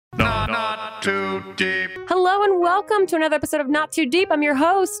Not too deep. Hello and welcome to another episode of Not Too Deep. I'm your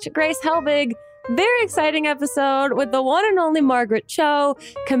host, Grace Helbig. Very exciting episode with the one and only Margaret Cho,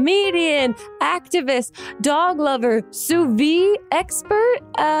 comedian, activist, dog lover, sous vide expert.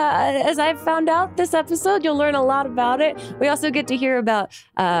 As I've found out this episode, you'll learn a lot about it. We also get to hear about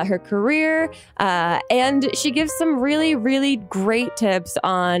her career, and she gives some really, really great tips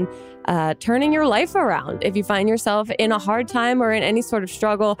on turning your life around if you find yourself in a hard time or in any sort of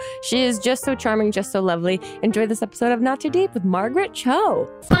struggle. She is just so charming, just so lovely. Enjoy this episode of Not Too Deep with Margaret Cho.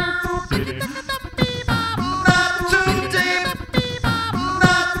 Not too deep.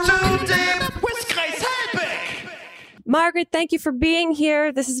 Not too deep. With Grace Helbig. Margaret, thank you for being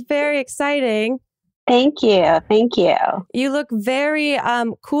here. This is very exciting. Thank you. Thank you. You look very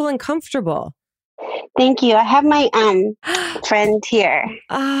cool and comfortable. Thank you. I have my friend here.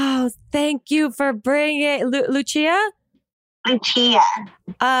 Oh, thank you for bringing it. Lucia? Lucia.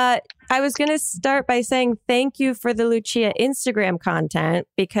 I was going to start by saying thank you for the Lucia Instagram content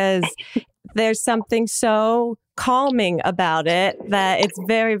because there's something so calming about it that it's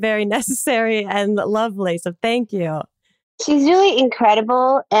very, very necessary and lovely. So thank you. She's really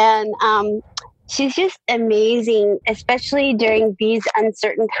incredible and she's just amazing, especially during these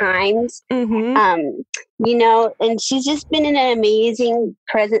uncertain times. Mm-hmm. And she's just been an amazing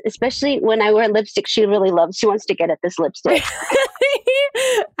present, especially when I wear lipstick. She wants to get at this lipstick.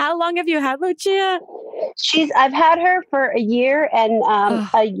 How long have you had Lucia? I've had her for a year and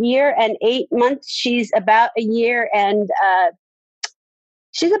a year and 8 months. She's about a year and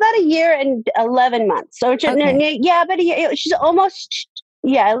 11 months. So about a year. She's almost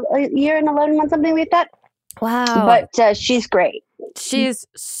a year and 11 months, something like that. Wow. But she's great. She's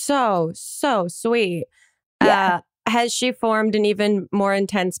so sweet. Yeah. Has she formed an even more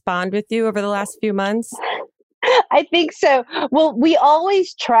intense bond with you over the last few months? I think so. Well, we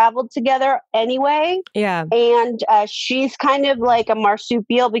always traveled together anyway. Yeah. And she's kind of like a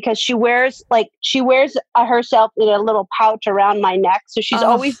marsupial because she wears herself in a little pouch around my neck. So she's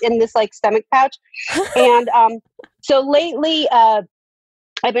always in this like stomach pouch. And so lately,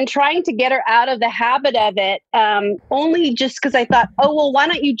 I've been trying to get her out of the habit of it, only just because I thought, why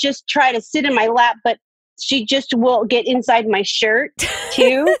don't you just try to sit in my lap? But she just will get inside my shirt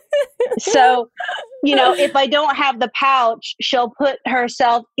too. So, if I don't have the pouch, she'll put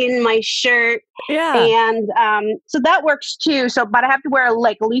herself in my shirt. Yeah. And so that works too. So, but I have to wear a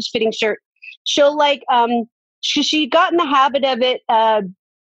loose fitting shirt. She'll she got in the habit of it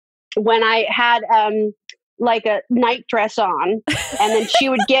when I had like a night dress on, and then she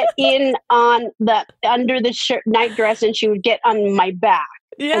would get in on under the shirt night dress, and she would get on my back.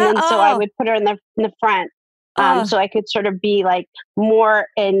 Yeah. And then so I would put her in the front, so I could sort of be like more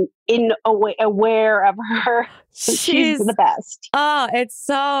aware of her. She's the best. Oh, it's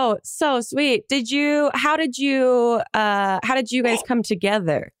so sweet. How did you guys come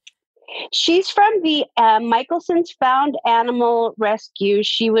together? She's from the Michelson's Found Animal Rescue.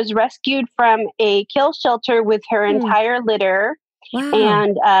 She was rescued from a kill shelter with her entire litter. Wow.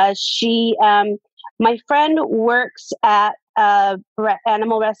 And my friend works at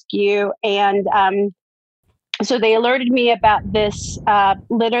Animal Rescue. And so they alerted me about this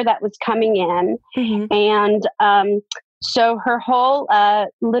litter that was coming in. Mm-hmm. And so her whole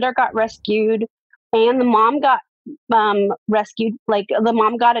litter got rescued, and the mom got rescued. Like the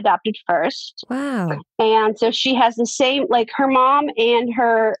mom got adopted first. Wow. And so she has the same, like her mom and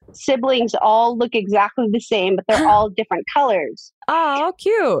her siblings all look exactly the same, but they're all different colors. Oh,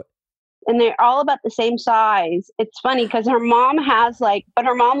 cute. And they're all about the same size. It's funny because her mom but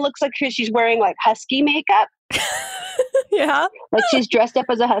her mom looks like she's wearing like husky makeup. Yeah. Like she's dressed up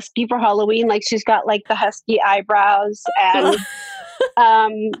as a husky for Halloween. Like she's got like the husky eyebrows and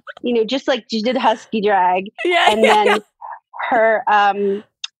just like she did husky drag. Yeah. And then her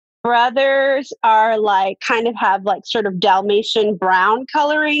brothers are like kind of have like sort of Dalmatian brown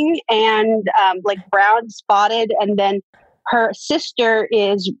coloring and like brown spotted. And then her sister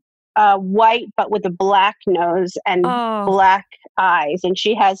is white but with a black nose and black eyes. And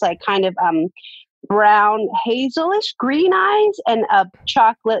she has like kind of brown hazelish green eyes and a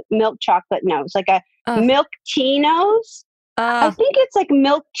milk chocolate nose, like a milk tea nose. I think it's like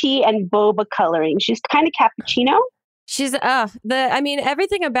milk tea and boba coloring. She's kind of cappuccino. She's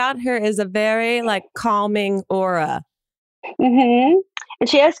everything about her is a very like calming aura. Mm-hmm. And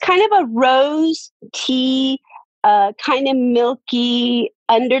she has kind of a rose tea, kind of milky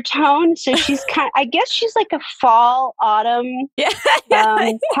undertone. So she's I guess she's like a fall autumn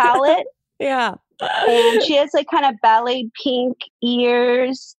palette. Yeah. And she has like kind of ballet pink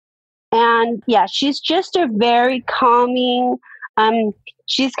ears. And yeah, she's just a very calming,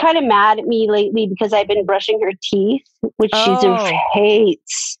 She's kind of mad at me lately because I've been brushing her teeth, which she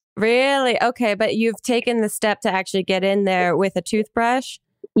hates. Really? Okay, but you've taken the step to actually get in there with a toothbrush?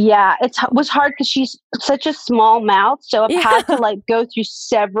 Yeah, was hard because she's such a small mouth. So I've had to like go through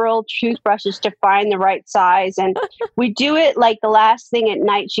several toothbrushes to find the right size. And we do it like the last thing at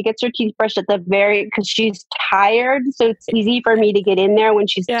night. She gets her teeth brushed at the because she's tired. So it's easy for me to get in there when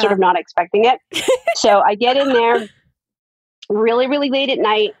she's sort of not expecting it. So I get in there really, really late at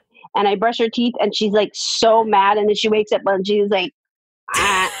night and I brush her teeth and she's like so mad. And then she wakes up and she's like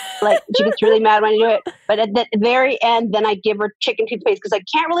she gets really mad when I do it. But at the very end, then I give her chicken toothpaste because I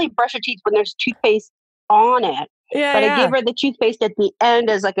can't really brush her teeth when there's toothpaste on it. I give her the toothpaste at the end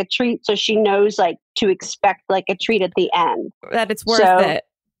as like a treat, so she knows like to expect like a treat at the end. That it's worth it.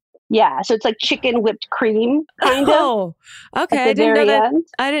 Yeah, so it's like chicken whipped cream kind of. Oh, okay. I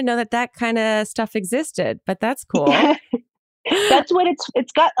didn't know that kind of stuff existed, but that's cool. That's what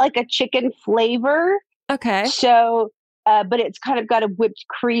it's got, like a chicken flavor. Okay. So. But it's kind of got a whipped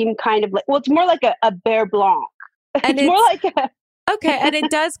cream kind of it's more like a Beurre Blanc. And it's more like okay, and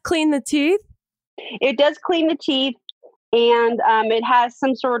it does clean the teeth? It does clean the teeth, and it has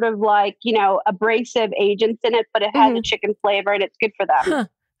some sort of like, abrasive agents in it, but it has a chicken flavor and it's good for them. Huh.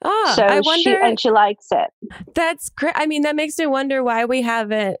 Oh, so I wonder, she likes it. That's great. I mean, that makes me wonder why we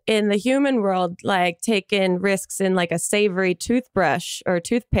haven't in the human world like taken risks in like a savory toothbrush or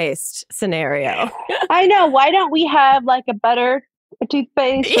toothpaste scenario. I know. Why don't we have like a butter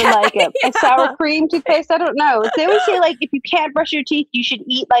toothpaste or like a sour cream toothpaste? I don't know. They always say like if you can't brush your teeth, you should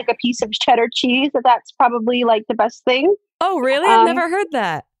eat like a piece of cheddar cheese. That's probably like the best thing. Oh, really? I've never heard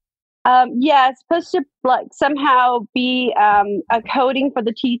that. Yeah, it's supposed to like somehow be a coating for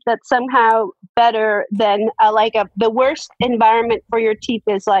the teeth that's somehow better than the worst environment for your teeth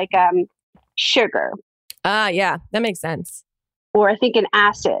is like sugar. Yeah, that makes sense. Or I think an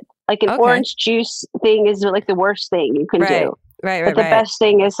acid, like an orange juice thing is like the worst thing you can do. Right. But the best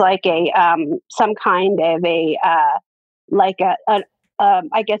thing is like a some kind of a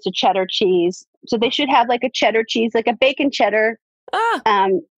I guess a cheddar cheese. So they should have like a cheddar cheese, like a bacon cheddar.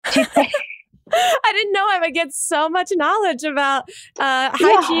 Toothpaste. I didn't know I would get so much knowledge about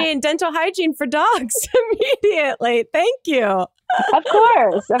hygiene, dental hygiene for dogs immediately. Thank you. Of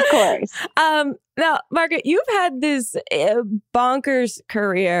course. Now, Margaret, you've had this bonkers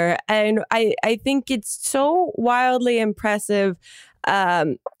career, and I think it's so wildly impressive,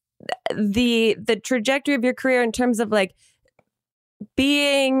 the trajectory of your career in terms of like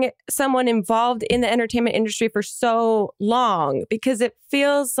being someone involved in the entertainment industry for so long, because it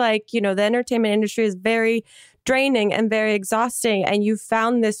feels like, the entertainment industry is very draining and very exhausting. And you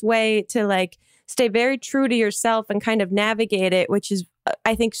found this way to like stay very true to yourself and kind of navigate it, which is,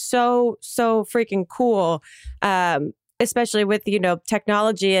 I think, so freaking cool. Especially with,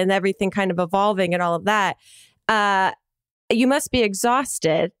 technology and everything kind of evolving and all of that. You must be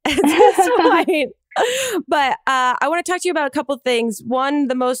exhausted at this point. But I want to talk to you about a couple of things. One,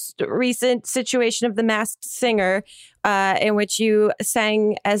 the most recent situation of The Masked Singer, in which you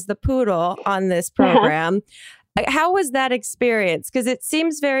sang as the poodle on this program. How was that experience? Because it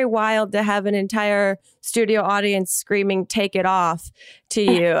seems very wild to have an entire studio audience screaming, "Take it off" to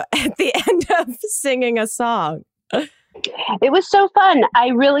you at the end of singing a song. It was so fun. I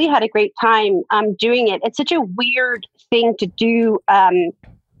really had a great time doing it. It's such a weird thing to do.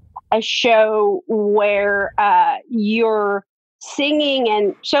 A show where you're singing,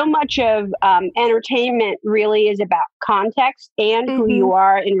 and so much of entertainment really is about context and who you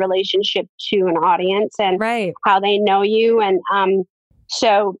are in relationship to an audience and how they know you. And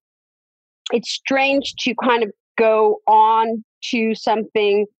so it's strange to kind of go on to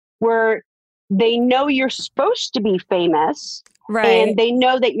something where they know you're supposed to be famous, and they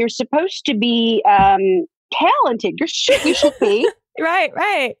know that you're supposed to be talented. You should be.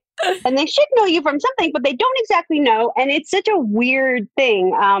 Right. And they should know you from something, but they don't exactly know. And it's such a weird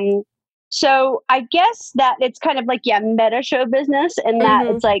thing. So I guess that it's kind of like, meta show business. And that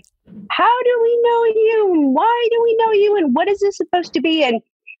it's like, how do we know you? And why do we know you? And what is this supposed to be? And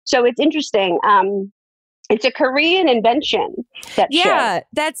so it's interesting. It's a Korean invention.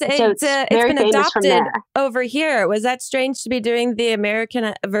 It's been adopted over here. Was that strange to be doing the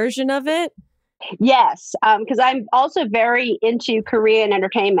American version of it? Yes, because I'm also very into Korean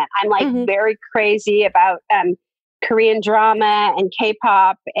entertainment. I'm like very crazy about Korean drama and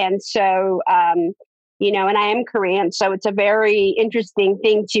K-pop. And so, and I am Korean. So it's a very interesting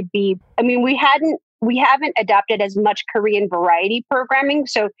thing to be. I mean, we haven't adopted as much Korean variety programming.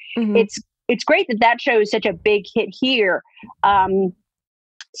 So it's great that show is such a big hit here.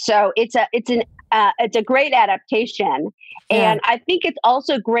 So it's an it's a great adaptation. And I think it's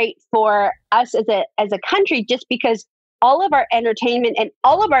also great for us as a country, just because all of our entertainment and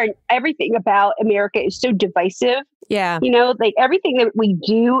all of our everything about America is so divisive. Yeah. You know, like everything that we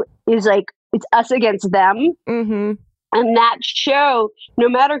do is like, it's us against them. Mm-hmm. And that show, no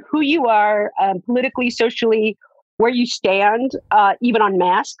matter who you are, politically, socially, where you stand, even on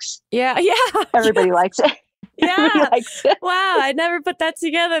masks. Yeah. Everybody likes it. Yeah. Likes it. Wow. I never put that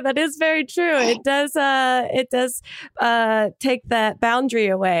together. That is very true. It does take that boundary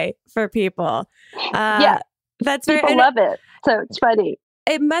away for people. That's very, people love it. So it's funny.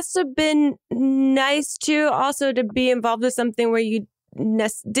 It must have been nice too, also to be involved with something where you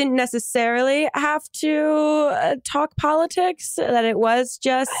didn't necessarily have to talk politics, that it was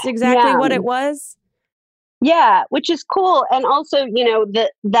just exactly what it was. Yeah, which is cool. And also, you know,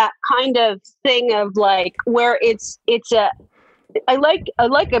 that kind of thing of like where it's I like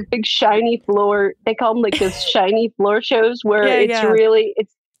a big shiny floor. They call them like those shiny floor shows where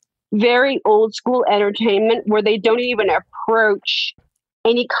it's very old school entertainment where they don't even approach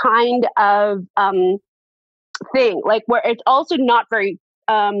any kind of thing, like where it's also not very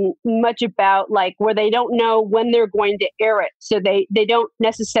much about like where they don't know when they're going to air it. So they don't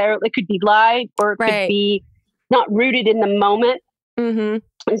necessarily, it could be live or it could be not rooted in the moment. Mm-hmm.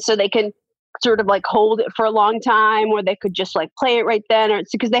 And so they can sort of like hold it for a long time, or they could just like play it right then, or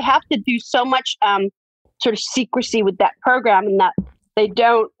it's because they have to do so much sort of secrecy with that program, and that they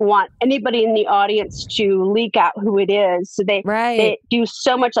don't want anybody in the audience to leak out who it is. So they do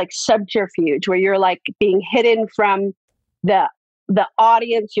so much like subterfuge where you're like being hidden from the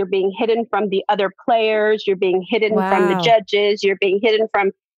audience, you're being hidden from the other players, you're being hidden from the judges, you're being hidden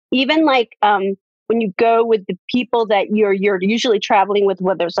from even like when you go with the people that you're usually traveling with,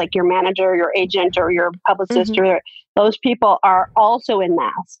 whether it's like your manager, your agent, or your publicist, or those people are also in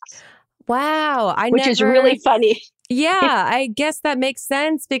masks. Wow. Which is really funny. Yeah, I guess that makes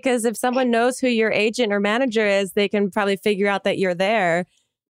sense, because if someone knows who your agent or manager is, they can probably figure out that you're there.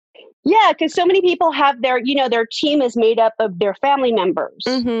 Yeah, because so many people have their team is made up of their family members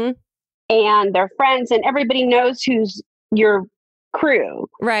and their friends, and everybody knows who's your crew.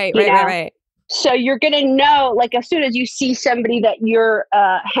 Right. So you're going to know, like, as soon as you see somebody that you're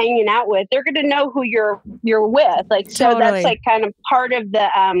hanging out with, they're going to know who you're with. Like, so that's like kind of part of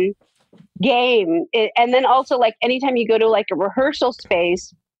the game. And then also, like, anytime you go to like a rehearsal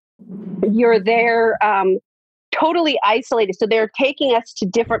space, you're there totally isolated. So they're taking us to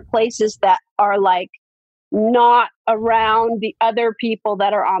different places that are like not around the other people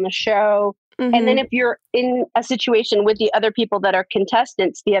that are on the show. And then if you're in a situation with the other people that are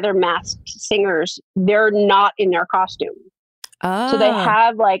contestants, the other masked singers, they're not in their costume. So they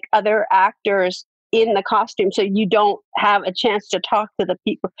have like other actors in the costume. So you don't have a chance to talk to the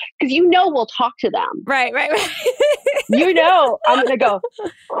people, because we'll talk to them. Right. I'm going to go,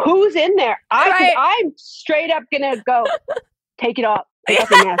 who's in there? I'm straight up going to go, take it off. Take off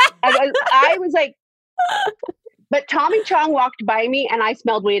your mask. I was like, but Tommy Chong walked by me and I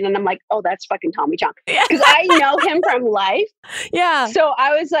smelled weed, and I'm like, oh, that's fucking Tommy Chong. Because I know him from life. Yeah. So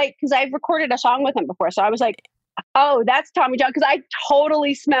I was like, because I've recorded a song with him before. So I was like, oh, that's Tommy Chong. Because I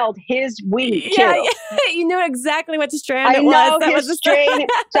totally smelled his weed too. Yeah. You knew exactly what strain it was. I know his strain.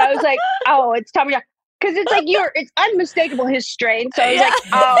 So I was like, oh, it's Tommy Chong. Because it's like it's unmistakable, his strain. So I was like,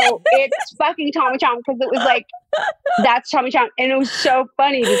 oh, it's fucking Tommy Chong. Because it was like, that's Tommy Chong. And it was so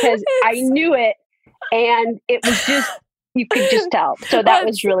funny because I knew it. And it was just, you could just tell. So that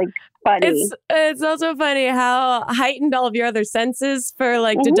was really funny. It's also funny how heightened all of your other senses for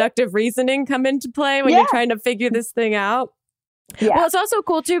like deductive reasoning come into play when you're trying to figure this thing out. Yeah. Well, it's also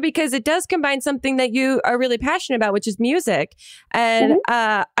cool too, because it does combine something that you are really passionate about, which is music. And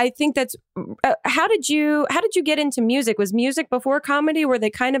I think that's, how did you get into music? Was music before comedy? Were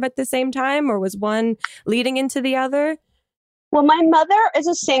they kind of at the same time, or was one leading into the other? Well, my mother is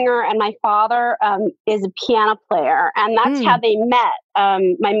a singer and my father is a piano player, and that's how they met.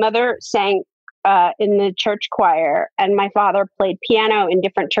 My mother sang in the church choir, and my father played piano in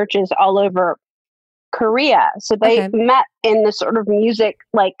different churches all over Korea. So they met in the sort of music,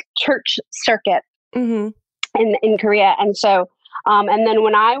 like church circuit in Korea. And so, and then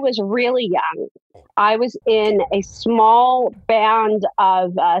when I was really young, I was in a small band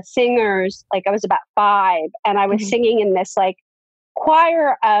of singers. Like I was about 5, and I was singing in this like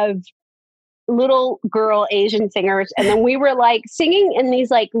choir of little girl Asian singers. And then we were like singing in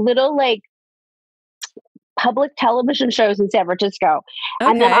these like little like public television shows in San Francisco.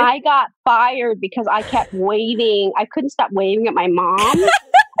 And then I got fired because I kept waving. I couldn't stop waving at my mom.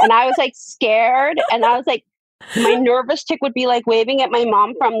 And I was like scared. And I was like, my nervous tick would be like waving at my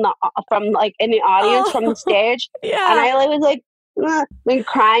mom from like in the audience from the stage. Yeah. And I like, was like, and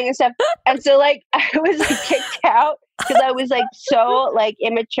crying and stuff. And so like I was like kicked out because I was like so like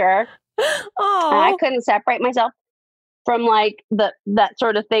immature. Oh. And I couldn't separate myself from like that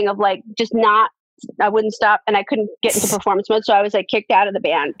sort of thing of like just not, I wouldn't stop, and I couldn't get into performance mode. So I was like kicked out of the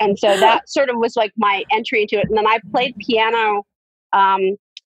band. And so that sort of was like my entry into it. And then I played piano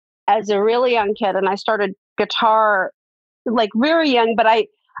as a really young kid, and I started guitar like very young, but I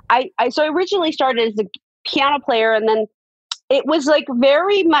originally started as a piano player, and then it was like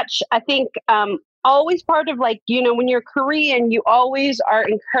very much, I think, always part of like, you know, when you're Korean, you always are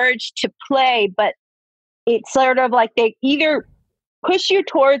encouraged to play, but it's sort of like they either push you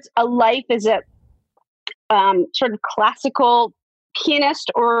towards a life as a sort of classical pianist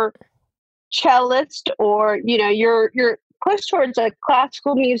or cellist, or, you know, you're pushed towards a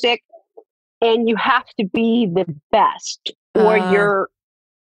classical music and you have to be the best or you're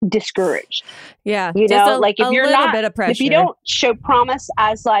discouraged. Yeah. You know, like if you're not, bit of pressure. if you don't show promise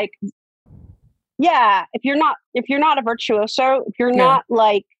as like, yeah, if you're not a virtuoso, if you're not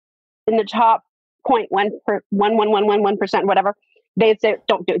like in the top 0.1%, whatever, they say,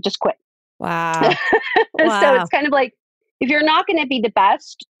 don't do it, just quit. Wow. So it's kind of like, if you're not going to be the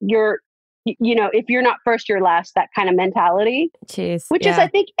best, you know, if you're not first, you're last, that kind of mentality. Jeez. Which is, I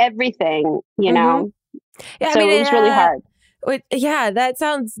think, everything, you know. Yeah, so I mean, it was really hard. Yeah, that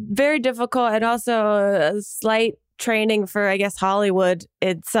sounds very difficult, and also a slight training for, I guess, Hollywood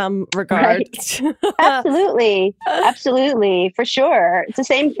in some regard. Right. Absolutely, for sure. It's the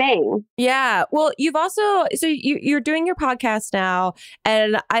same thing. Yeah. Well, you've also, so you're doing your podcast now,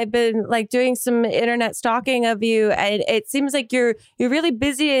 and I've been like doing some internet stalking of you, and it seems like you're really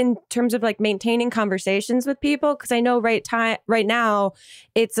busy in terms of like maintaining conversations with people, because I know right now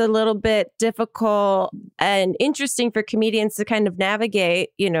it's a little bit difficult and interesting for comedians to kind of navigate,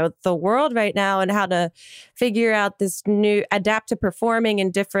 you know, the world right now and how to figure out this new, adapt to performing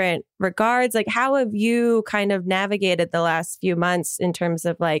in different regards. Like, how have you kind of navigated the last few months in terms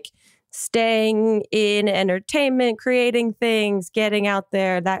of like staying in entertainment, creating things, getting out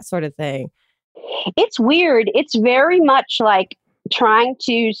there, that sort of thing? It's weird. It's very much like trying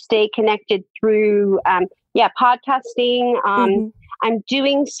to stay connected through, podcasting. I'm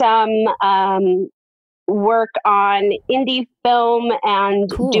doing some work on indie film and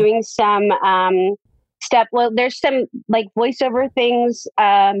doing some stuff. Well, there's some like voiceover things,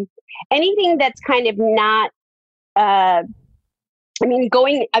 anything that's kind of not, I've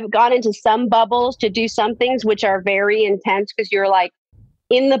gone into some bubbles to do some things which are very intense, because you're like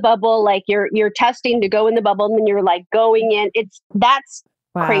in the bubble, like you're testing to go in the bubble, and then you're like going in. That's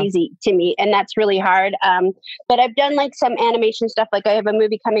crazy to me, and that's really hard. But I've done like some animation stuff. Like I have a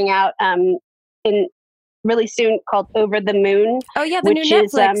movie coming out in really soon called Over the Moon. Oh yeah, the new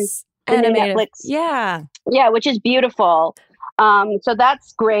Netflix animated. Netflix. Yeah, which is beautiful. So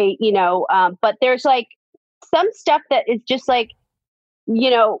that's great, you know. But there's like some stuff that is just like,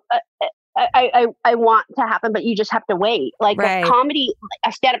 you know, I want to happen, but you just have to wait. Like a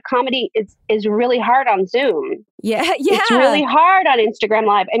stand-up comedy is really hard on Zoom. Yeah. It's really hard on Instagram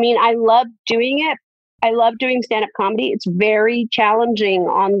Live. I mean, I love doing it. I love doing stand-up comedy. It's very challenging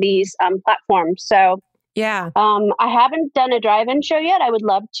on these platforms. So yeah, I haven't done a drive-in show yet. I would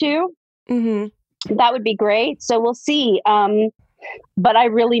love to. Mm-hmm. That would be great. So we'll see. But I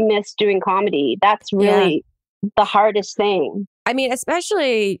really miss doing comedy. That's really the hardest thing. I mean,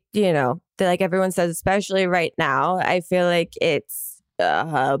 especially, you know, like everyone says, especially right now, I feel like it's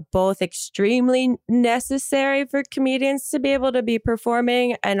both extremely necessary for comedians to be able to be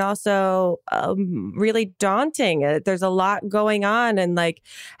performing, and also really daunting. There's a lot going on. And like,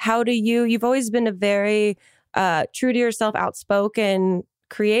 how do you've always been a very true to yourself, outspoken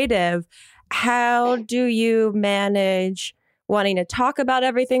creative. How do you manage wanting to talk about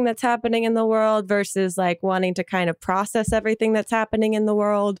everything that's happening in the world versus like wanting to kind of process everything that's happening in the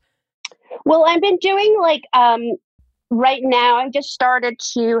world? Well, I've been doing like, right now, I just started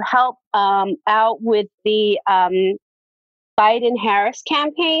to help out with the Biden-Harris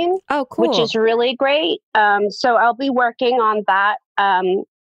campaign. Oh, cool. Which is really great. So I'll be working on that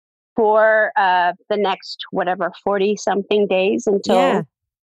for the next, 40 something days until,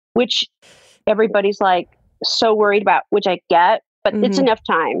 which everybody's like, so worried about, which I get, but it's enough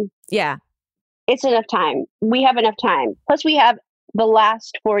time. Yeah. It's enough time. We have enough time. Plus we have the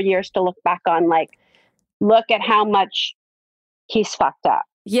last 4 years to look back on, like, look at how much he's fucked up.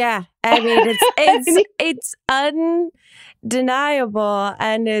 Yeah. I mean, it's undeniable.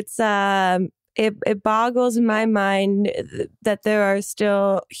 And it's, it boggles my mind that there are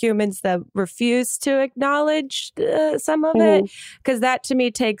still humans that refuse to acknowledge some of it, because that to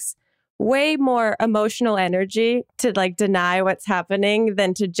me takes way more emotional energy to like deny what's happening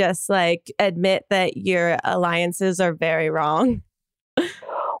than to just like admit that your alliances are very wrong.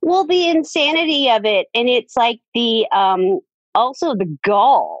 Well, the insanity of it, and it's like the also the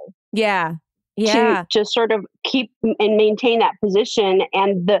gall. Yeah. To sort of keep and maintain that position,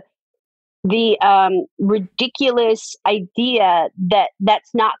 and the ridiculous idea that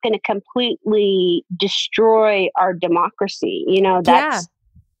that's not going to completely destroy our democracy. You know, that's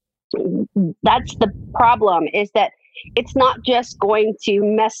the problem, is that it's not just going to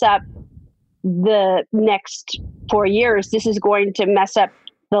mess up the next 4 years. This is going to mess up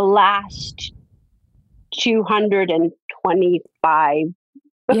the last 225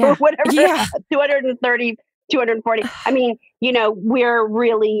 or whatever, 230, 240. I mean, you know, we're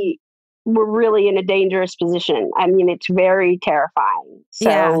really in a dangerous position. I mean, it's very terrifying.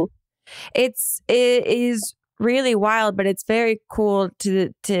 So it is really wild, but it's very cool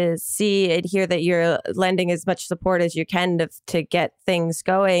to see and hear that you're lending as much support as you can to get things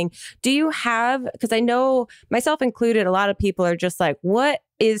going. Do you have, because I know myself included, a lot of people are just like, what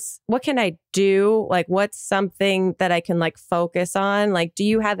can I do? Like, what's something that I can like focus on? Like, do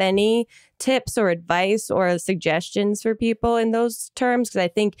you have any tips or advice or suggestions for people in those terms? Because I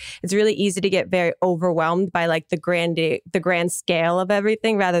think it's really easy to get very overwhelmed by like the grand scale of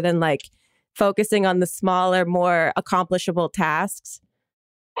everything rather than like focusing on the smaller, more accomplishable tasks.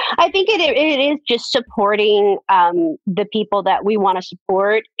 I think it is just supporting the people that we want to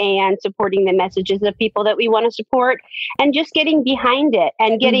support, and supporting the messages of people that we want to support, and just getting behind it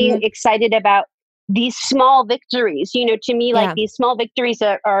and getting excited about these small victories. You know, to me, like these small victories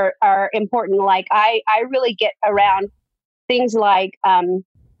are important. Like I really get around things like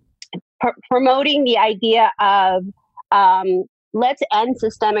promoting the idea of let's end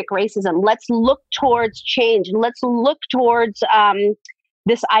systemic racism. Let's look towards change. Let's look towards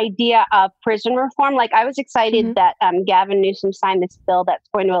this idea of prison reform. Like I was excited that Gavin Newsom signed this bill that's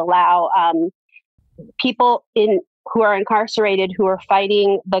going to allow people who are incarcerated, who are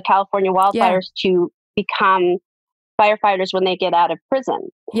fighting the California wildfires, to become firefighters when they get out of prison,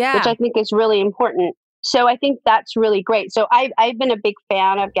 which I think is really important. So I think that's really great. So I've been a big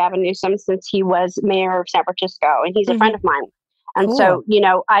fan of Gavin Newsom since he was mayor of San Francisco, and he's a friend of mine. And so, you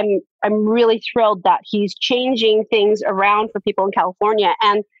know, I'm really thrilled that he's changing things around for people in California.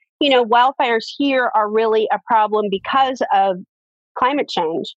 And, you know, wildfires here are really a problem because of climate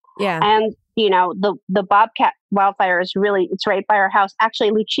change. Yeah. And, you know, the Bobcat wildfire is really, it's right by our house.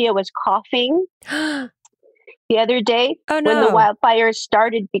 Actually, Lucia was coughing the other day when the wildfires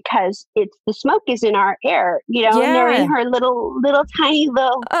started, because the smoke is in our air, you know, and they're in her little tiny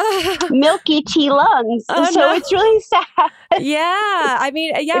milky tea lungs. So it's really sad. Yeah. I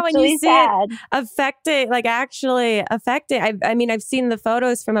mean, when really you see sad. It actually affecting, I mean, I've seen the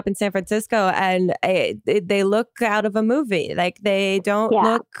photos from up in San Francisco, and they look out of a movie. Like they don't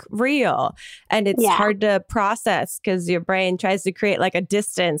look real. And it's hard to process because your brain tries to create like a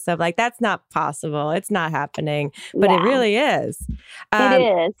distance of like, that's not possible. It's not happening. But it really is. It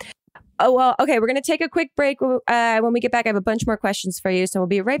is. Oh, well, okay. We're going to take a quick break. When we get back, I have a bunch more questions for you. So we'll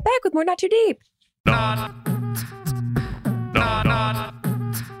be right back with more Not Too Deep. Not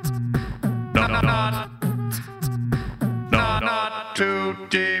Too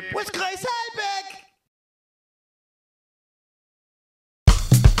Deep with Grace Helbig.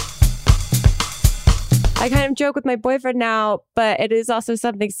 I kind of joke with my boyfriend now, but it is also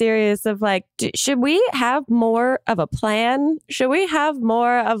something serious of like, should we have more of a plan? Should we have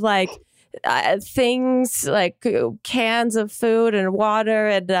more of like things like cans of food and water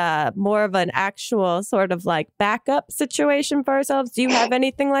and more of an actual sort of like backup situation for ourselves? Do you have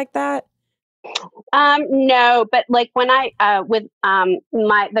anything like that? No, but like when I with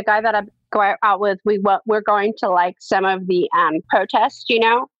the guy that I go out with, we're going to like some of the protests, you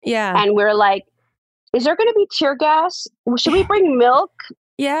know? Yeah. And we're like, is there going to be tear gas? Should we bring milk?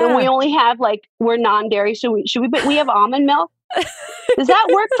 Yeah. And we only have we're non-dairy. So we have almond milk? Does that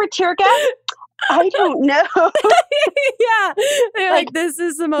work for tear gas? I don't know. Yeah. They're like, this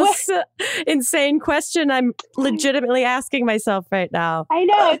is the most insane question I'm legitimately asking myself right now. I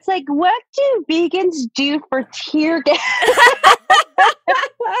know. It's like, what do vegans do for tear gas?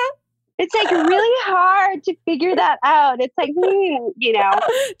 It's like really hard to figure that out. It's like, you know.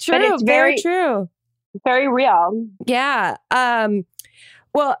 True. But it's very true. Very real. Yeah.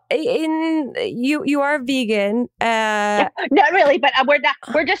 Well, in you are vegan. Not really, but we're not.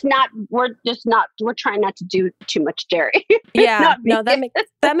 We're just not. We're just not. We're trying not to do too much dairy. Yeah, no, that makes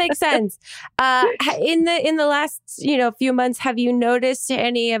sense. In the last few months, have you noticed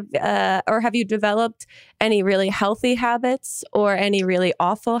any of or have you developed any really healthy habits or any really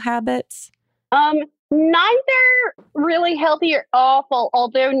awful habits? Neither really healthy or awful.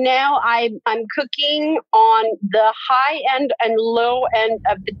 Although now I'm cooking on the high end and low end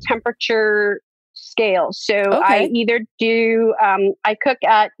of the temperature scale. So I Okay. either do I cook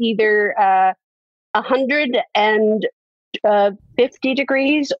at either 150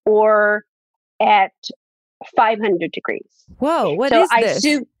 degrees or at 500 degrees. Whoa, what So is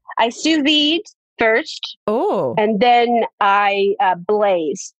this? I sous vide first, Oh, and then I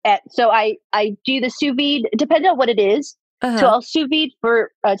blaze. So I do the sous vide. Depending on what it is. So uh-huh. I'll sous vide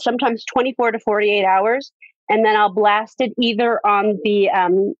for sometimes 24 to 48 hours, and then I'll blast it either on the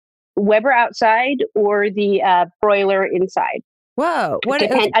Weber outside or the broiler inside. Whoa, what?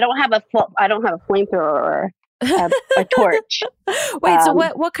 Depend. I don't have a flamethrower or a torch. Wait, so Um,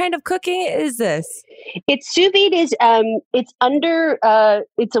 what kind of cooking is this? it's sous vide is it's under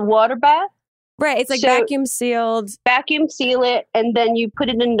it's a water bath. Right, it's like So vacuum sealed. vacuum seal it, and then you put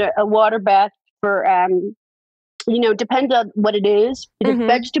it into a water bath for depends on what it is. If it's Mhm.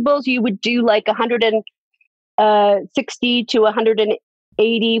 vegetables, you would do like 160 to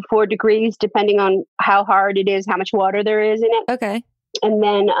 184 degrees, depending on how hard it is, how much water there is in it. Okay. And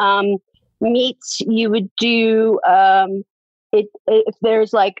then meats, you would do if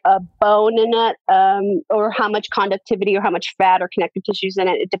there's like a bone in it, or how much conductivity or how much fat or connective tissues in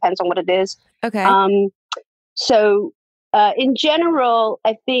it. It depends on what it is. Okay. So in general,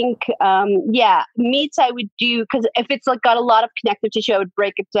 I think, meats I would do, because if it's like got a lot of connective tissue, I would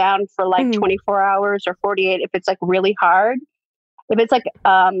break it down for like Mhm. 24 hours or 48 if it's like really hard. If it's like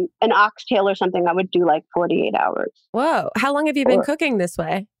an oxtail or something, I would do like 48 hours. Whoa, how long have you been Or cooking this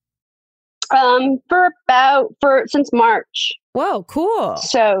way? for since March. Whoa, cool.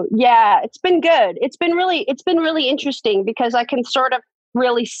 So yeah, it's been good. It's been really interesting because I can sort of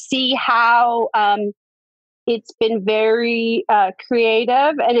really see how it's been very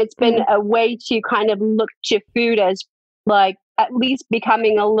creative, and it's been Mhm. a way to kind of look to food as like at least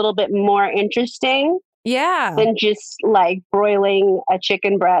becoming a little bit more interesting Yeah. than just like broiling a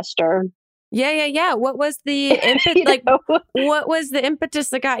chicken breast or Yeah. What was the you know. what was the impetus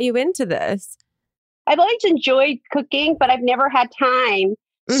that got you into this? I've always enjoyed cooking, but I've never had time.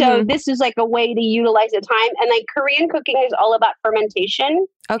 So Mhm. this is like a way to utilize the time. And like Korean cooking is all about fermentation,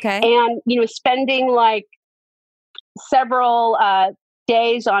 Okay. and spending like several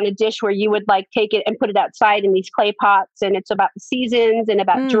days on a dish where you would like take it and put it outside in these clay pots, and it's about the seasons and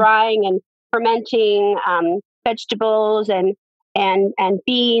about Mm. drying and fermenting vegetables and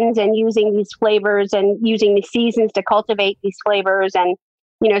beans, and using these flavors and using the seasons to cultivate these flavors. And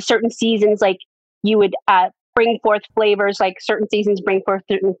certain seasons, like you would bring forth flavors, like certain seasons bring forth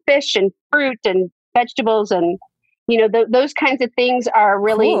certain fish and fruit and vegetables, and those kinds of things are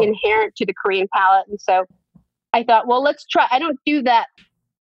really Cool. inherent to the Korean palate. And so I thought, well, let's try. I don't do that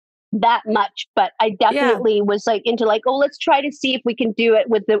much, but I Yeah. definitely was like into like, oh, let's try to see if we can do it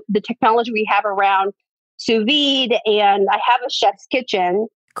with the technology we have around sous vide. And I have a chef's kitchen.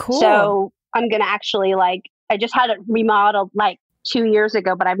 Cool. So I'm going to actually I just had it remodeled like 2 years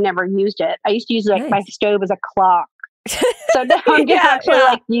ago, but I've never used it. I used to use like my Nice. stove as a clock. So now I'm going to actually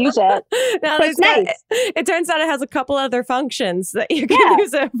use it. Now So it's nice. it turns out it has a couple other functions that you can Yeah.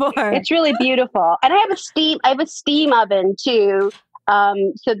 use it for. It's really beautiful. And I have a steam oven too.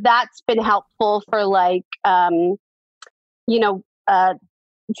 So that's been helpful for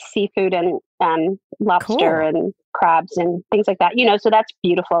seafood and lobster Cool. and crabs and things like that. So that's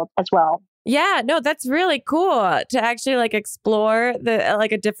beautiful as well. Yeah, no, that's really cool to actually explore the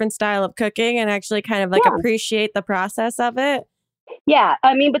a different style of cooking and actually kind of Yeah. appreciate the process of it. Yeah.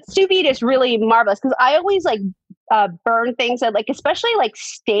 I mean, but sous vide is really marvelous because I always burn things that especially like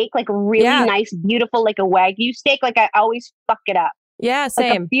steak, like really Yeah. nice, beautiful, like a Wagyu steak. Like I always fuck it up. Yeah, Like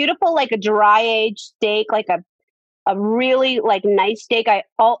a same. beautiful, like a dry aged steak, like a really nice steak. I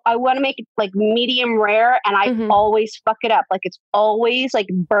want to make it like medium rare, and I Mhm. always fuck it up. Like it's always like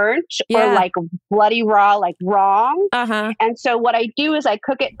burnt or Yeah. like bloody raw, like wrong. Uh-huh. And so what I do is I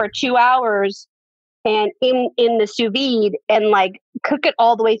cook it for 2 hours and in the sous vide, and cook it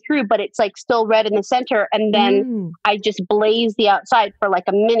all the way through, but it's still red in the center, and then Mm. I just blaze the outside for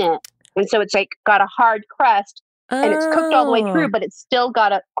a minute, and so it's got a hard crust, and it's cooked all the way Oh. through, but it's still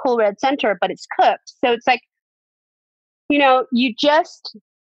got a cool red center, but it's cooked. So it's you just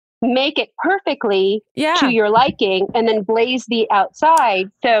make it perfectly Yeah. to your liking and then glaze the outside.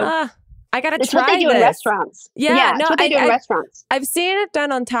 So I gotta it's try what they do this. in restaurants. Yeah, no, it's what they do in restaurants. I've seen it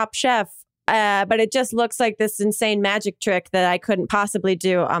done on Top Chef, but it just looks like this insane magic trick that I couldn't possibly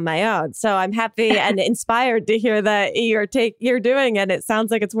do on my own. So I'm happy and inspired to hear that you're doing it. It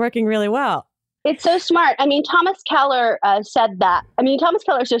sounds like it's working really well. It's so smart. I mean, Thomas Keller said that. I mean, Thomas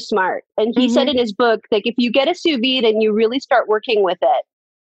Keller's so smart. And he said in his book, like, if you get a sous vide and you really start working with it,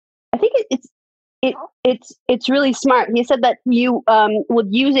 I think it's really smart. He said that you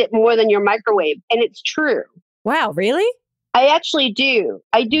would use it more than your microwave. And it's true. Wow, really? I actually do.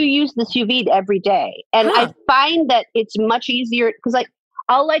 I do use the sous vide every day. And I find that it's much easier because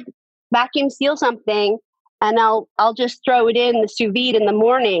I'll vacuum seal something and I'll just throw it in the sous vide in the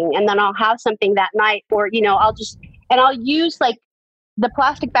morning and then I'll have something that night, or, I'll use the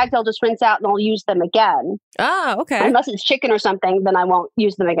plastic bags, I'll just rinse out and I'll use them again. Oh, okay. Unless it's chicken or something, then I won't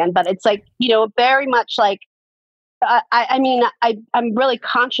use them again. But it's very much I'm really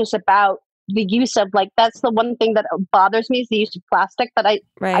conscious about the use of that's the one thing that bothers me is the use of plastic, but I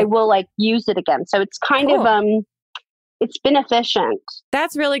will use it again. So it's kind of, it's been efficient.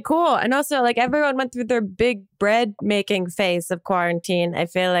 That's really cool. And also everyone went through their big bread making phase of quarantine. I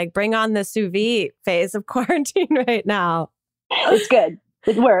feel like bring on the sous vide phase of quarantine right now. It's good.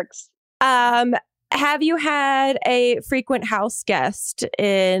 It works. Have you had a frequent house guest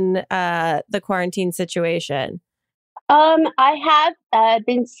in the quarantine situation? I have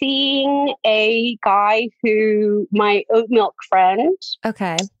been seeing a guy my oat milk friend.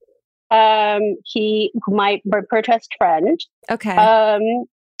 Okay. My protest friend. Okay.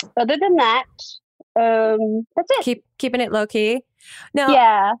 Other than that, that's it. Keeping it low key. No.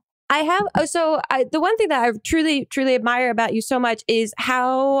 Yeah. I have. The one thing that I truly, truly admire about you so much is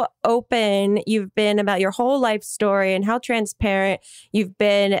how open you've been about your whole life story and how transparent you've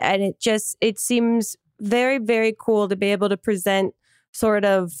been. And it seems very, very cool to be able to present sort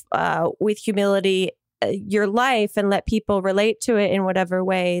of with humility your life and let people relate to it in whatever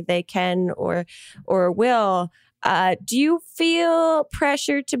way they can or will. Do you feel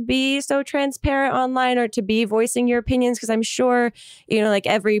pressure to be so transparent online or to be voicing your opinions? Because I'm sure,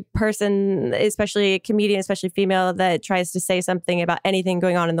 every person, especially a comedian, especially female, that tries to say something about anything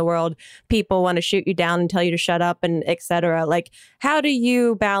going on in the world, people want to shoot you down and tell you to shut up and et cetera. How do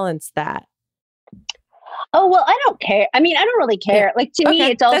you balance that? Oh, well, I don't care. I mean, I don't really care. To me,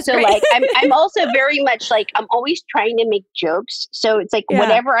 it's also I'm also very much I'm always trying to make jokes. So it's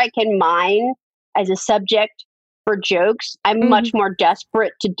whatever I can mine as a subject for jokes, I'm much more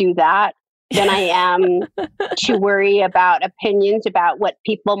desperate to do that than I am to worry about opinions about what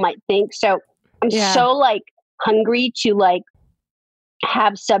people might think. So I'm so hungry to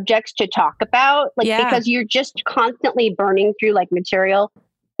have subjects to talk about, because you're just constantly burning through material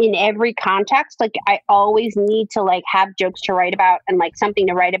in every context. I always need to have jokes to write about and something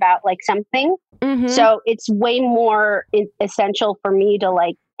to write about, something. So it's way more essential for me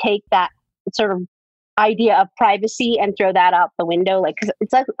to take that sort of idea of privacy and throw that out the window. Cause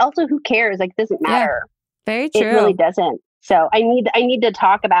it's also, who cares? It doesn't matter. Very true. It really doesn't. So I need to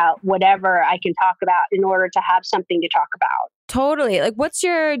talk about whatever I can talk about in order to have something to talk about. Totally.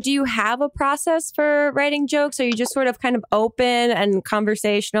 Do you have a process for writing jokes? Or are you just sort of kind of open and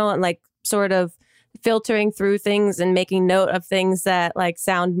conversational and sort of filtering through things and making note of things that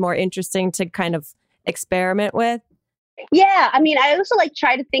sound more interesting to kind of experiment with? Yeah. I mean, I also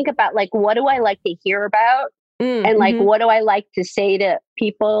try to think about what do I like to hear about? And what do I like to say to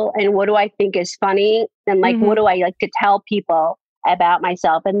people? And what do I think is funny? And what do I like to tell people about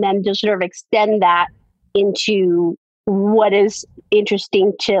myself? And then just sort of extend that into what is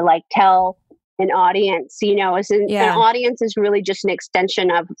interesting to tell an audience, an audience is really just an extension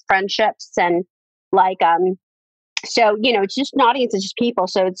of friendships and so, it's just an audience, it's just people.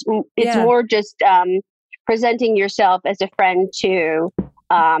 So it's more just presenting yourself as a friend to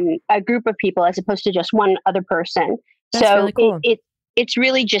a group of people as opposed to just one other person. That's so really cool. It's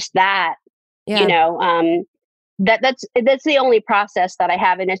really just that, that's the only process that I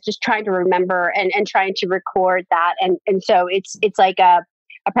have. And it's just trying to remember and trying to record that. And so it's a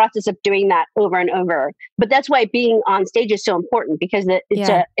process of doing that over and over. But that's why being on stage is so important, because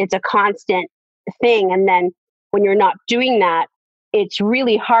it's a constant thing. And then when you're not doing that, it's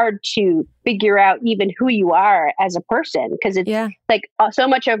really hard to figure out even who you are as a person, because it's so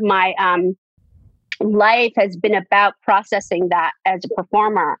much of my life has been about processing that as a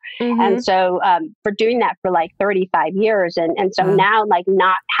performer. And so for doing that for 35 years. And so now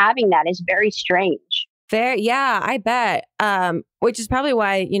not having that is very strange. Fair. Yeah, I bet. Which is probably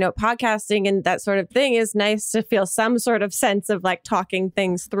why, podcasting and that sort of thing is nice to feel some sort of sense of like talking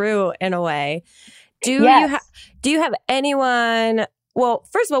things through in a way. Do you have anyone? Well,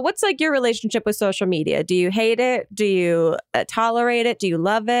 first of all, what's like your relationship with social media? Do you hate it? Do you tolerate it? Do you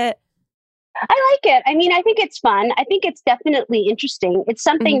love it? I like it. I mean, I think it's fun. I think it's definitely interesting. It's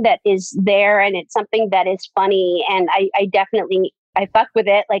something that is there, and it's something that is funny. And I definitely, I fuck with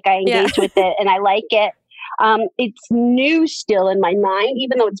it. Like I engage with it and I like it. It's new still in my mind,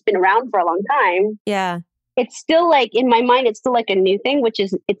 even though it's been around for a long time. Yeah. It's still like in my mind, it's still like a new thing, which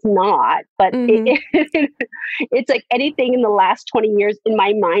is it's not, but it's like anything in the last 20 years in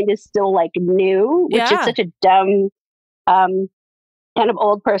my mind is still like new, which is such a dumb, kind of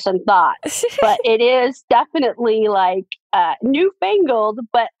old person thought, but it is definitely like newfangled.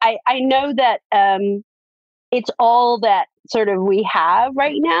 But I know that it's all that sort of we have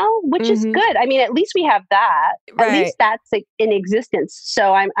right now, which is good. I mean, at least we have that. Right. At least that's like in existence.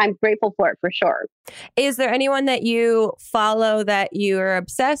 So I'm grateful for it for sure. Is there anyone that you follow that you're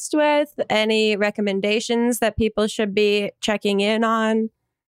obsessed with? Any recommendations that people should be checking in on?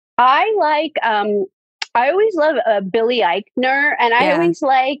 I like I always love Billy Eichner, and I always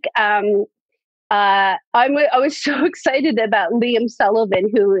like. I was so excited about Liam Sullivan,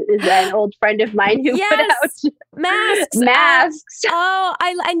 who is an old friend of mine who put out masks.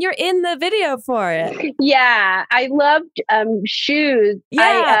 And you're in the video for it. Yeah, I loved shoes.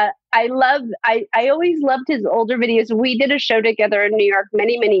 Yeah. I always loved his older videos. We did a show together in New York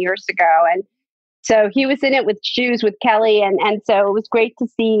many years ago, and so he was in it with shoes with Kelly, and so it was great to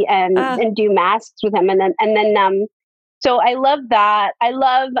see and do masks with him. And then so I love that. I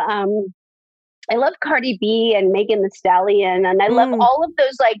love Cardi B and Megan Thee Stallion, and I love all of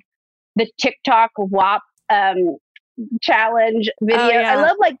those like the TikTok WAP challenge video. I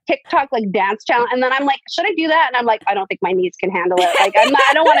love like TikTok like dance challenge, and then I'm like, should I do that? And I'm like, I don't think my knees can handle it. Like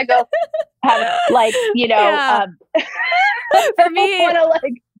I don't want to go have like for me. I want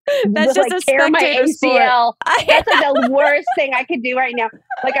to that's just like, a tear my ACL. Sport. That's like the worst thing I could do right now.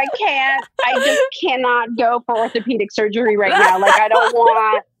 Like I just cannot go for orthopedic surgery right now. Like I don't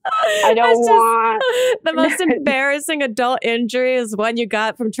want. The most embarrassing adult injury is one you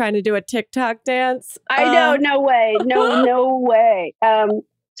got from trying to do a TikTok dance. I know, no way. No way.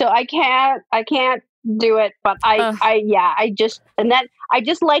 So I can't do it, but I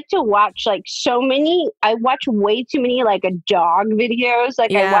just like to watch like I watch way too many like a dog videos.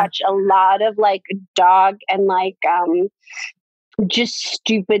 Like I watch a lot of like dog and like just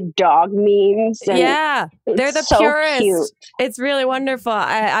stupid dog memes. And they're the so purest. Cute. It's really wonderful.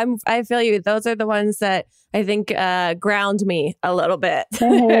 I feel you. Those are the ones that I think ground me a little bit.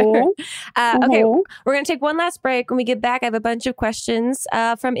 Okay, we're going to take one last break. When we get back, I have a bunch of questions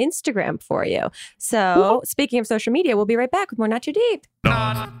from Instagram for you. So speaking of social media, we'll be right back with more Not Too Deep.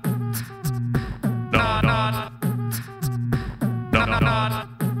 Not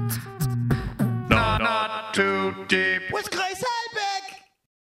Too Deep with Grace Helbig.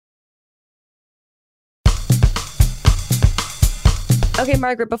 Okay,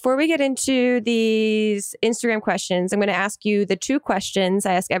 Margaret, before we get into these Instagram questions, I'm going to ask you the two questions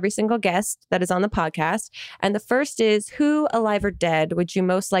I ask every single guest that is on the podcast. And the first is, who, alive or dead, would you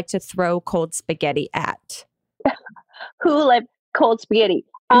most like to throw cold spaghetti at? Who like cold spaghetti?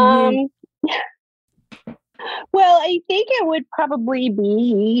 Well, I think it would probably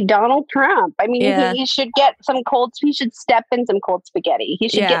be Donald Trump. I mean, he should get he should step in some cold spaghetti. He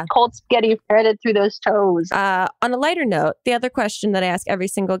should get cold spaghetti threaded through those toes. On a lighter note, the other question that I ask every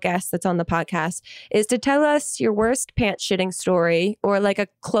single guest that's on the podcast is to tell us your worst pants shitting story or like a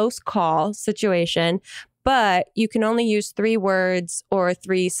close call situation, but you can only use 3 words or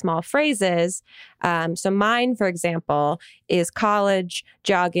 3 small phrases. So mine, for example, is college,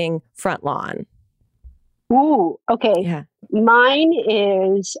 jogging, front lawn. Ooh, okay. Yeah. Mine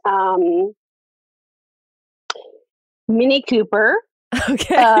is Mini Cooper.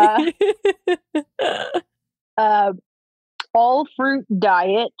 Okay. All fruit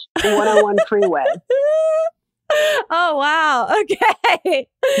diet, 101 freeway. Oh, wow. Okay.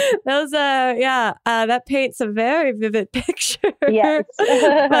 Those that paints a very vivid picture. Yes.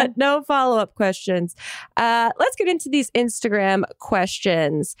 But no follow-up questions. Let's get into these Instagram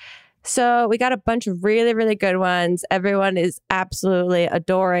questions. So we got a bunch of really, really good ones. Everyone is absolutely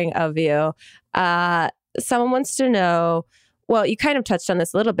adoring of you. Someone wants to know, well, you kind of touched on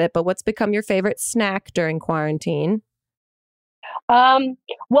this a little bit, but what's become your favorite snack during quarantine?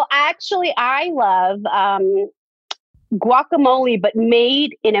 Well, actually, I love guacamole, but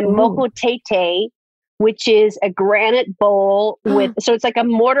made in a moquetete, which is a granite bowl with, so it's like a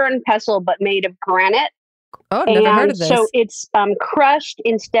mortar and pestle, but made of granite. Oh, never heard of this. So it's crushed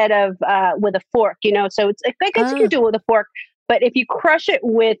instead of with a fork, so it's, I guess you can do it with a fork, but if you crush it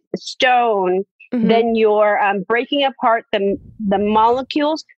with stone, then you're breaking apart the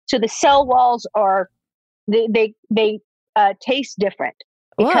molecules. So the cell walls are, they taste different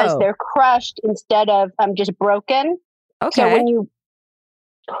because they're crushed instead of just broken. Okay. So when you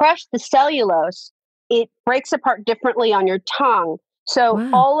crush the cellulose, it breaks apart differently on your tongue. So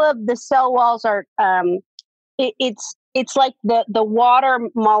all of the cell walls are, it's like the water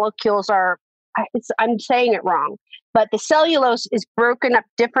molecules are, I'm saying it wrong, but the cellulose is broken up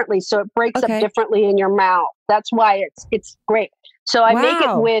differently. So it breaks up differently in your mouth. That's why it's great. So I make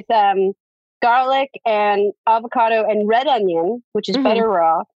it with garlic and avocado and red onion, which is better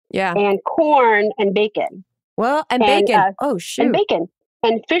raw. Yeah. And corn and bacon. Well, and bacon. And bacon.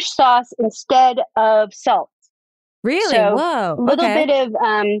 And fish sauce instead of salt. Really? So Whoa. A little bit of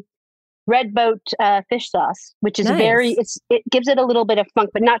red boat fish sauce, which is it gives it a little bit of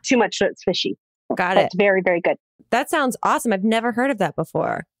funk, but not too much so it's fishy. Got it. It's very, very good. That sounds awesome. I've never heard of that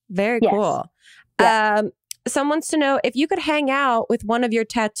before. Very cool. Yeah. Someone wants to know, if you could hang out with one of your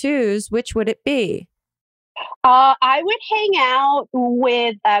tattoos, which would it be? I would hang out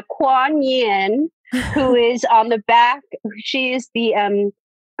with Kuan Yin, who is on the back. She is the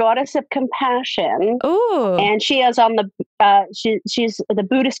goddess of compassion. Ooh. And she is on the she's the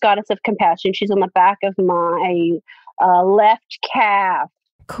Buddhist goddess of compassion. She's on the back of my left calf.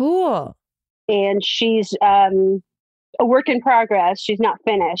 Cool. And she's a work in progress. She's not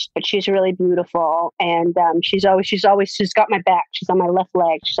finished, but she's really beautiful. And she's got my back. She's on my left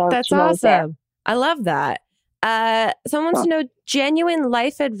leg. That's awesome. I love that. Someone wants to know genuine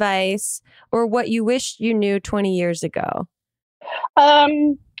life advice or what you wish you knew 20 years ago.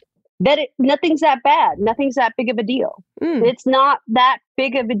 Nothing's that bad. Nothing's that big of a deal. It's not that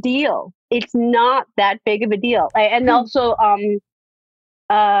big of a deal. It's not that big of a deal. And also,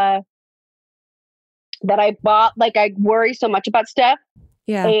 that I bought, like, I worry so much about stuff.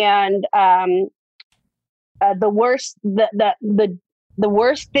 Yeah. And the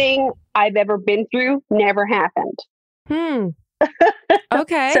worst thing I've ever been through never happened.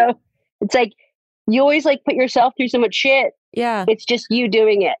 Okay. So it's like, you always like put yourself through so much shit. Yeah. It's just you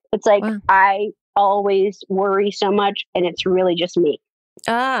doing it. It's like, I always worry so much and it's really just me.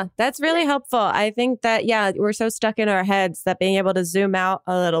 That's really helpful. I think that, we're so stuck in our heads that being able to zoom out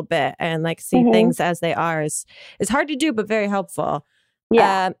a little bit and like see things as they are is hard to do, but very helpful.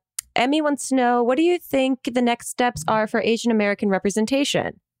 Yeah. Emmy wants to know, what do you think the next steps are for Asian American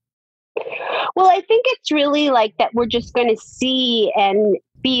representation? Well, I think it's really like that we're just going to see and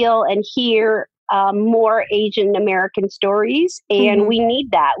feel and hear more Asian American stories. And we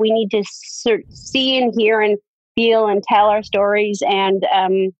need that. We need to see and hear and feel and tell our stories and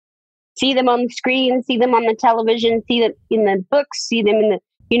see them on the screen, see them on the television, see them in the books, see them in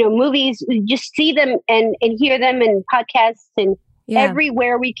the movies. Just see them and hear them in podcasts and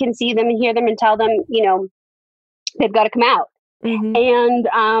everywhere we can see them and hear them and tell them, they've got to come out. And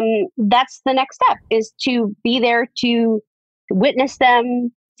that's the next step, is to be there to witness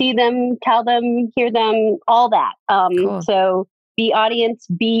them, see them, tell them, hear them, all that. Cool. So be audience,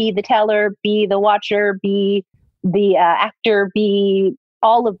 be the teller, be the watcher, be the actor, be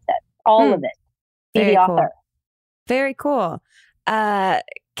all of it, be Very the author. Cool. Very cool.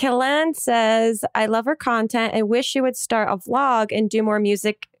 Kellan says, I love her content and wish she would start a vlog and do more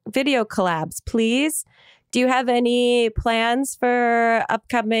music video collabs, please. Do you have any plans for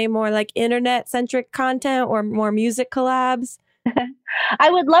upcoming more like internet centric content or more music collabs?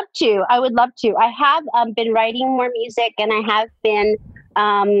 I would love to. I have been writing more music and I have been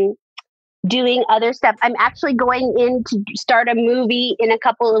doing other stuff. I'm actually going in to start a movie in a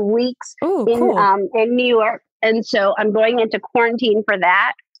couple of weeks in New York. And so I'm going into quarantine for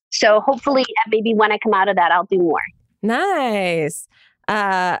that. So hopefully maybe when I come out of that, I'll do more. Nice.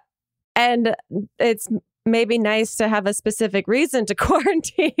 And it's maybe nice to have a specific reason to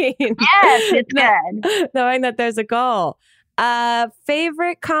quarantine. Yes, it's good. Knowing that there's a goal.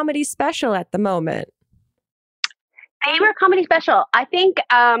 Favorite comedy special at the moment? Favorite comedy special? I think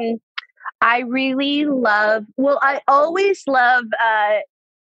I really love, I always love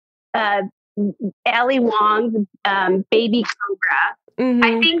Ali Wong's Baby Cobra.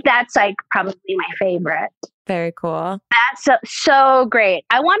 I think that's like probably my favorite. Very cool. That's so great.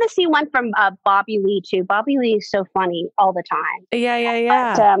 I want to see one from Bobby Lee too. Bobby Lee is so funny all the time.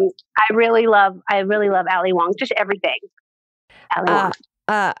 Yeah. But, I really love Ali Wong. Just everything. Ali Wong.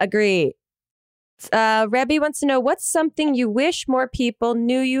 Agree. Rebby wants to know, what's something you wish more people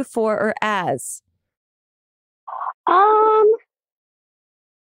knew you for or as?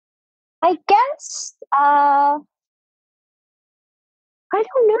 I guess, I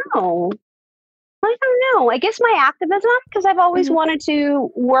don't know. I don't know. I guess my activism, because I've always Mhm. wanted to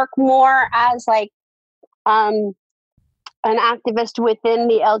work more as like um, an activist within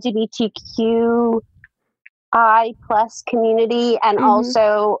the LGBTQI plus community, and Mhm.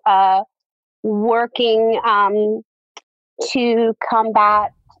 also working to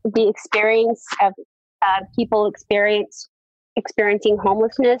combat the experience of people experiencing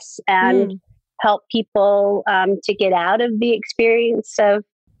homelessness and Mm. help people to get out of the experience of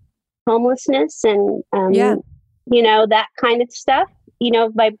homelessness and Yeah. that kind of stuff.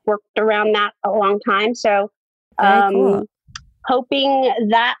 I've worked around that a long time, so Very cool. um, hoping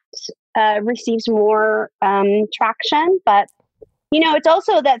that receives more traction. But it's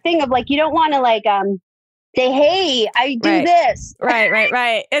also that thing of like you don't want to like say, "Hey, I do Right. this."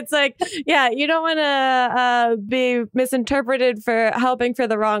 Right. It's like, yeah, you don't want to be misinterpreted for helping for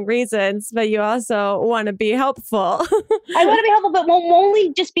the wrong reasons, but you also want to be helpful. I want to be helpful, but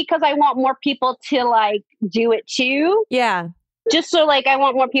only just because I want more people to like do it too. Yeah. Just so like I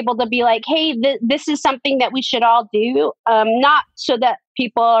want more people to be like, hey, this is something that we should all do. Not so that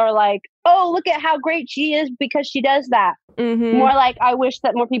people are like, oh, look at how great she is because she does that. Mm-hmm. More like I wish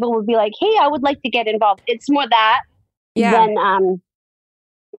that more people would be like, hey, I would like to get involved. It's more that Yeah. than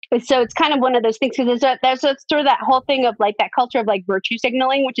so it's kind of one of those things because there's sort of that whole thing of like that culture of like virtue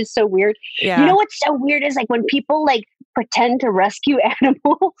signaling, which is so weird. You Yeah. know what's so weird is like when people like pretend to rescue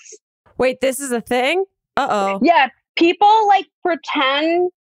animals. Wait, this is a thing? Uh-oh. Yeah, people like pretend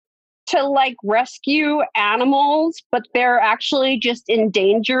to like rescue animals, but they're actually just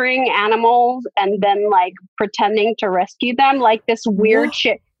endangering animals and then like pretending to rescue them. Like this weird Whoa.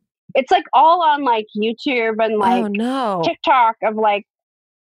 shit. It's like all on like YouTube and Oh, like no. TikTok of like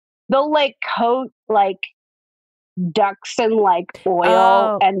they'll like coat like ducks in like oil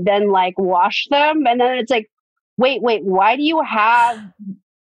Oh, and then like wash them. And then it's like, wait, why do you have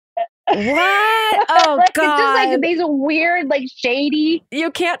what? Oh, like it's just like God. these weird, like shady You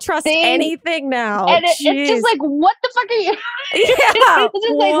can't trust things. anything now. And it's just Jeez. like, what the fuck are you? Yeah. It's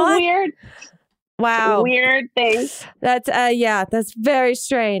just like What? Wow. weird thing. That's that's very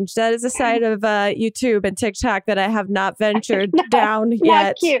strange. That is a side of YouTube and TikTok that I have not ventured down Not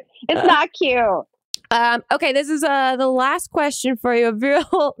yet. cute. It's not cute. Okay, this is the last question for you,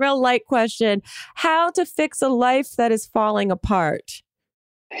 a real light question. How to fix a life that is falling apart?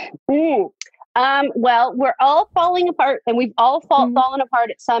 Mm. Well, we're all falling apart, and we've all Mhm. fallen apart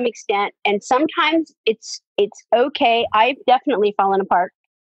at some extent. And sometimes it's okay. I've definitely fallen apart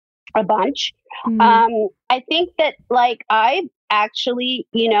a bunch. Mhm. I think that like I've actually,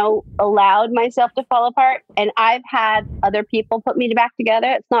 allowed myself to fall apart, and I've had other people put me back together.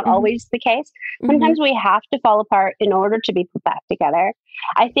 It's not Mhm. always the case. Mhm. Sometimes we have to fall apart in order to be put back together.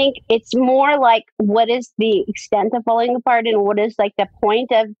 I think it's more like what is the extent of falling apart, and what is like the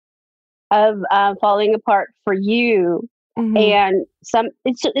point of falling apart for you. Mhm. And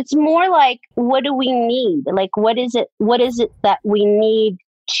it's more like what do we need, like what is it that we need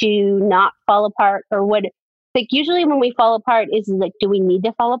to not fall apart, or what, like usually when we fall apart is like, do we need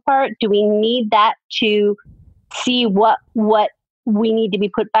to fall apart, do we need that to see what we need to be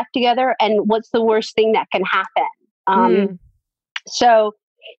put back together, and what's the worst thing that can happen. Mm. So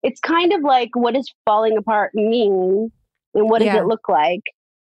it's kind of like, what does falling apart mean, and what does it Yeah. look like,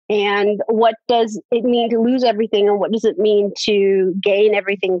 and what does it mean to lose everything, and what does it mean to gain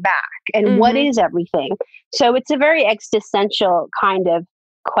everything back, and what Mhm. is everything. So it's a very existential kind of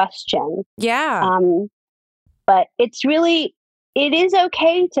question. Yeah. But it is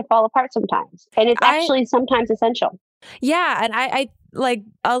okay to fall apart sometimes, and it's I actually sometimes essential. Yeah, and I like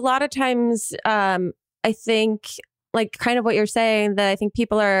a lot of times I think like kind of what you're saying, that I think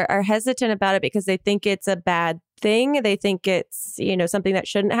people are hesitant about it because they think it's a bad thing. They think it's, something that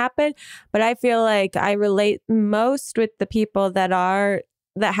shouldn't happen. But I feel like I relate most with the people that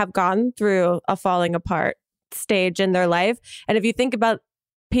have gone through a falling apart stage in their life. And if you think about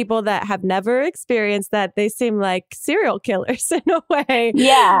people that have never experienced that, they seem like serial killers in a way.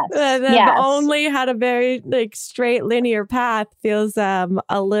 Yes, That have yes. only had a very like straight linear path feels a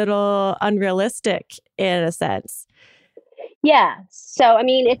little unrealistic in a sense. Yeah. So, I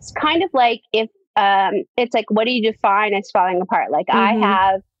mean, it's kind of like if it's like, what do you define as falling apart? Like, I Mm-hmm.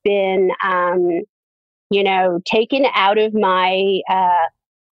 have been, taken out of my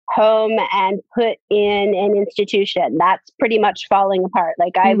home and put in an institution. That's pretty much falling apart.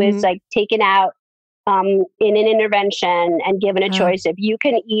 Like, I was Mm-hmm. like taken out in an intervention and given a Oh. choice of you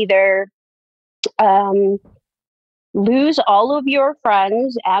can either um, lose all of your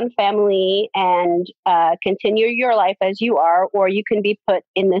friends and family and continue your life as you are, or you can be put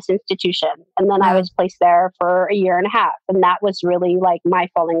in this institution. And then I was placed there for a year and a half. And that was really like my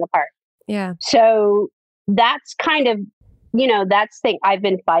falling apart. Yeah. So that's kind of, that's the thing. I've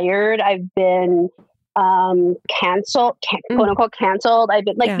been fired. I've been canceled, quote unquote canceled. I've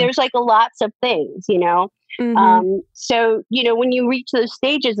been like, there's like lots of things, Mm-hmm. So, when you reach those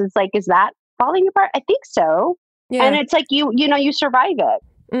stages, it's like, is that falling apart? I think so. Yeah. And it's like, you survive it.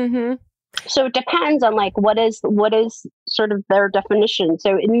 Mm-hmm. So it depends on like, what is sort of their definition.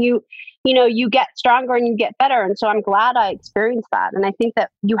 So, and you get stronger and you get better. And so I'm glad I experienced that. And I think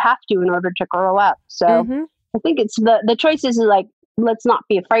that you have to in order to grow up. So I think it's the choice is like, let's not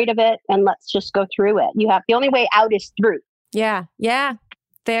be afraid of it and let's just go through it. The only way out is through. Yeah. Yeah.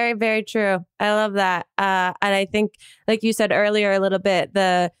 Very, very true. I love that. And I think, like you said earlier a little bit,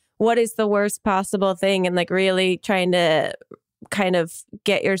 what is the worst possible thing, and like really trying to kind of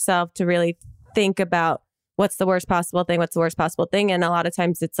get yourself to really think about what's the worst possible thing. And a lot of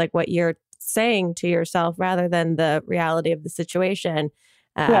times it's like what you're saying to yourself rather than the reality of the situation.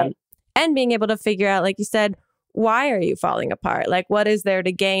 Right. And being able to figure out, like you said, why are you falling apart? Like, what is there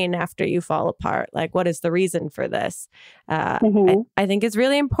to gain after you fall apart? Like, what is the reason for this? I think it's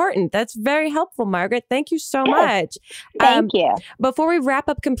really important. That's very helpful, Margaret. Thank you so much. Thank you. Before we wrap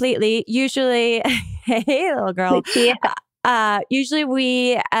up completely, usually, hey, little girl. Usually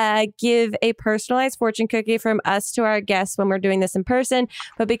we give a personalized fortune cookie from us to our guests when we're doing this in person.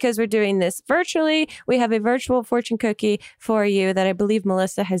 But because we're doing this virtually, we have a virtual fortune cookie for you that I believe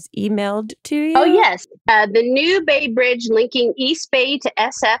Melissa has emailed to you. Oh, yes. The new Bay Bridge linking East Bay to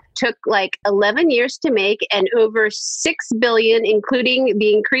SF took like 11 years to make and over $6 billion, including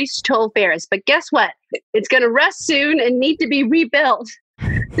the increased toll fares. But guess what? It's going to rust soon and need to be rebuilt.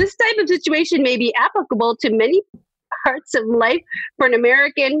 This type of situation may be applicable to many parts of life for an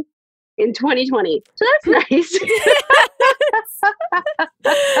American in 2020. So that's nice.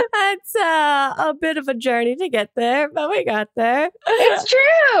 That's a bit of a journey to get there, but we got there. It's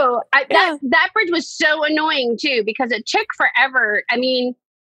true. That bridge was so annoying too, because it took forever. I mean,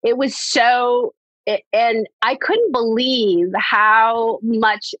 it was and I couldn't believe how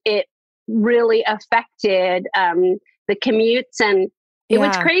much it really affected the commutes, and it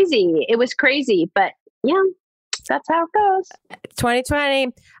was crazy. It was crazy, but yeah. That's how it goes.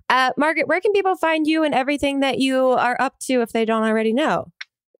 2020. Margaret, where can people find you and everything that you are up to if they don't already know?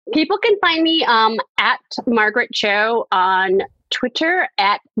 People can find me at Margaret Cho on Twitter,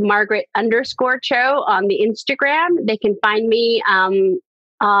 at Margaret_Cho on the Instagram. They can find me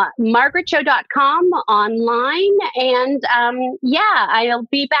margaretcho.com online. And I'll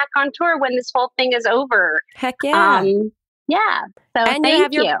be back on tour when this whole thing is over. Heck yeah. Yeah. So and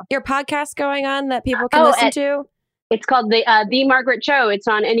thank you have your podcast going on that people can listen to? It's called the Margaret Cho. It's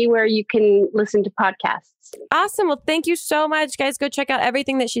on anywhere you can listen to podcasts. Awesome. Well, thank you so much, guys. Go check out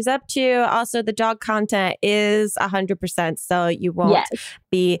everything that she's up to. Also, the dog content is 100%, so you won't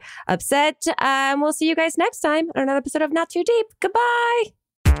be upset. We'll see you guys next time on another episode of Not Too Deep. Goodbye.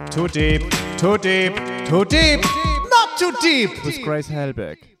 Too deep, too deep, too deep, not too deep with Grace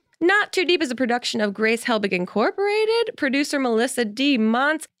Helbig. Not Too Deep is a production of Grace Helbig Incorporated. Producer Melissa D.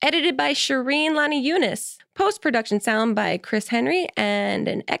 Montz. Edited by Shireen Lani Yunus. Post-production sound by Chris Henry. And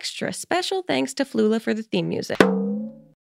an extra special thanks to Flula for the theme music.